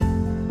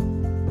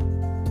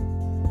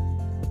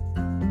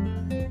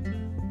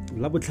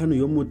la botlhano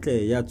yo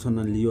motle ya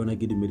tshwanang le yona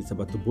ke dumedisa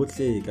batho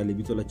botlhe ka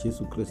lebitso la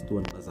Jesu Kristo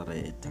wa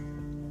Nazareta.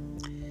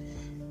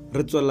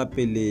 Re tswela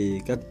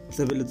pele ka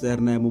tsebeletso ya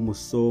rena ya mo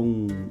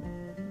mosong,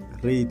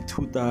 re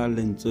ithuta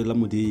lentswe la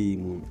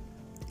Modimo,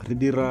 re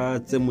dira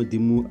tse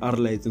Modimo a re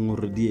laetseng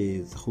gore re di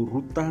etse, go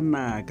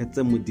rutana ka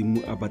tse Modimo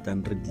a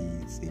batlang re di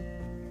itse.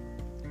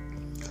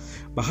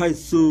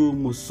 Bagaetsho,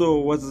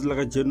 moso wa tsatsi la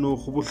kajeno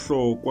go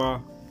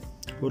bohlokwa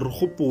gore re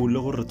gopole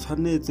gore re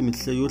tshwanetse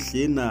metlha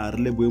yotlhe ena re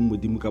leboe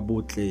Modimo ka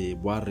botle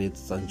bo a re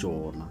etsetsang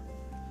jona.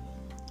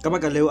 Ka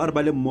baka leo a re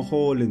ba le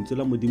mmogo lentswe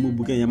la Modimo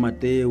bukeng ya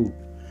Matheo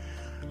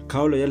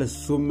kgaolo ya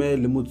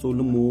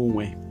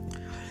 11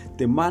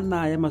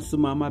 temana ya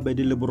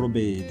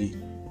 28.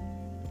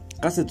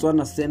 Ka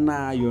Setswana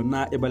sena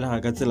yona e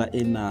balega ka tsela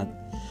ena: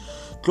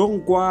 Tlaang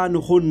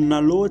kwano go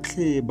nna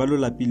lotlhe ba lo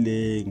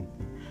lapileng,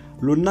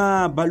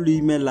 lona ba lo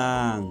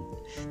imelwang,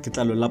 ke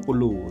tla lo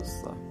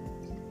lapolosa.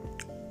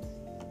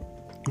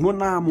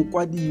 Mona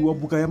mokwadi wa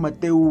buka ya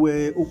Matheo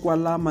o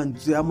kwala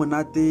mantswe a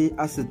monate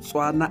a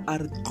Setswana a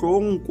re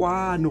tlaang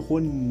kwano go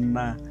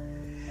nna,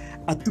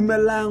 a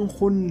tumelang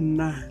go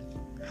nna,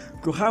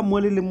 tloga mo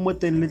le leng mo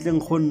teng le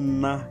tleng go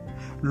nna,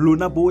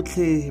 lona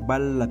botlhe ba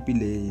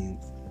lapileng.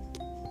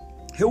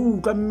 He o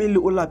ka mmele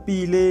o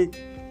lapile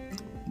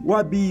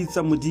wa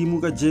bitsa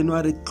Modimo ka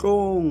January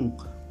tlaang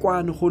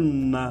kwano go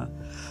nna.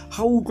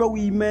 Ha o utlwa o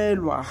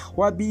imelwa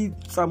wa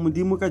bitsa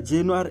Modimo ka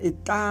January e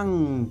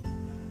tlang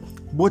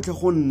botlhe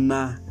go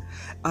nna,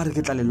 a re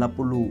ke tla le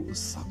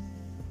lapolosa.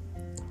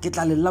 Ke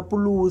tla le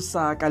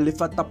lapolosa ka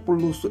lefa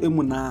tapoloso e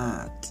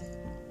monate.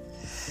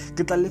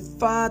 Ke tla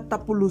lefa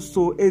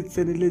tapoloso e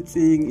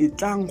tseneletseng e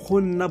tlang go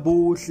nna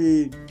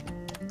botlhe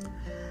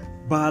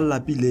ba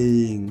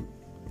lapileng.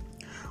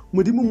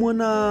 Modimo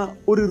mona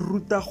o re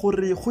ruta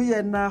gore go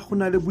yena go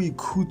na le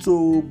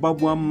boikhutso ba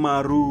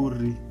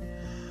boammaruri.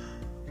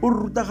 O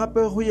ruta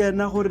gape go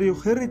yena gore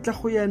ge re tla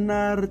go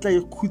yena re tla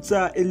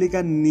ikhutsa e le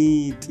ka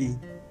nnete.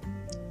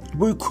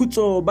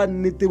 Boikhutso ba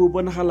nnete bo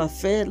bonagala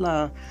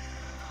fela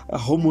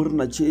go mo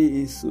rena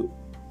Jesu.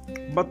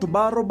 Batho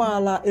ba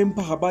robala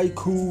empa ga ba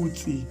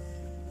ikhutse.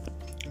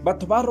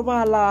 Batho ba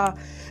robala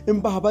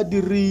empa ga ba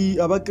dire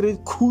a ba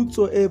kry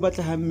khutso e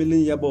batlegang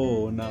mmeleng ya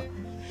bona.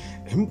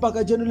 Empa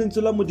ka jeno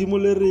lentswe la Modimo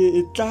le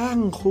re e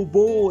tlang go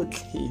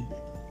botlhe.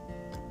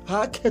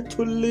 Ha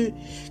kgetholle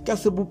ka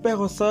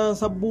sebopego sa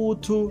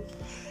botho,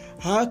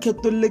 ha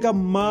kgetholle ka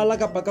mmala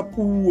kapa ka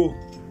puo.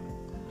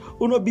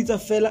 O no bitsa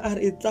fela a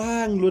re e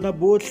tlang lona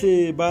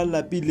botlhe ba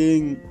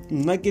lapileng,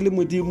 nna ke le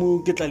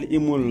Modimo ke tla le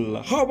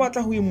imolla. Ha o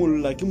batla go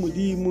imolla ke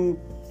Modimo,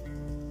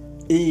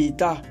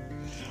 eta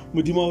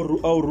Modimo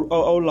a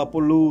o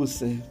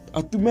lapolose,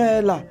 a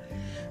tumela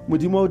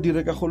Modimo o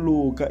dire ka go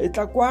loka. E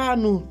tla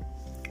kwano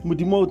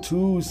Modimo o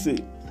thuse,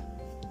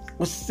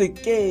 o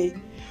seke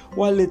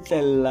wa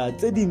letlela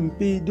tse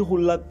dimpe di go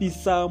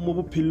lapisa mo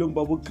bophelong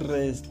ba bo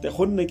Kriste,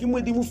 gonne ke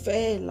Modimo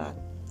fela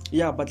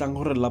ya batlang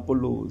gore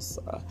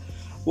lapolosa.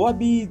 Wa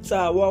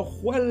bitsa wa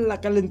gwalla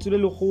ka lentswe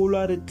le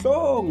legolo a re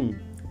tlaang,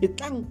 e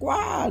tlang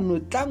kwano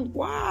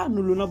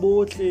lona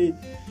botlhe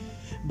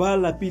ba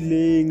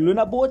lapileng,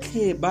 lona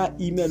botlhe ba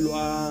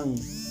imelwang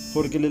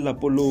gore ke le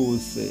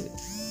lapolose.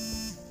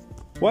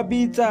 Wa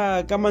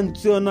bitsa ka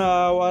mantswe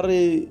ona wa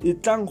re e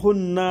tlang go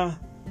nna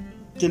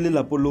ke le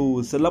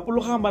lapolose.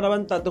 Lapologang bana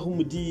ba ntate go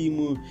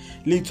Modimo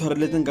le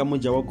itshwareletseng ka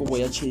moja wa kobo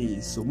ya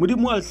Jesu.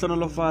 Modimo a le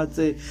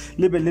hlonolofatse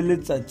le be le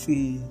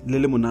letsatsi le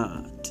le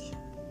monate.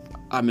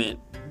 Amen.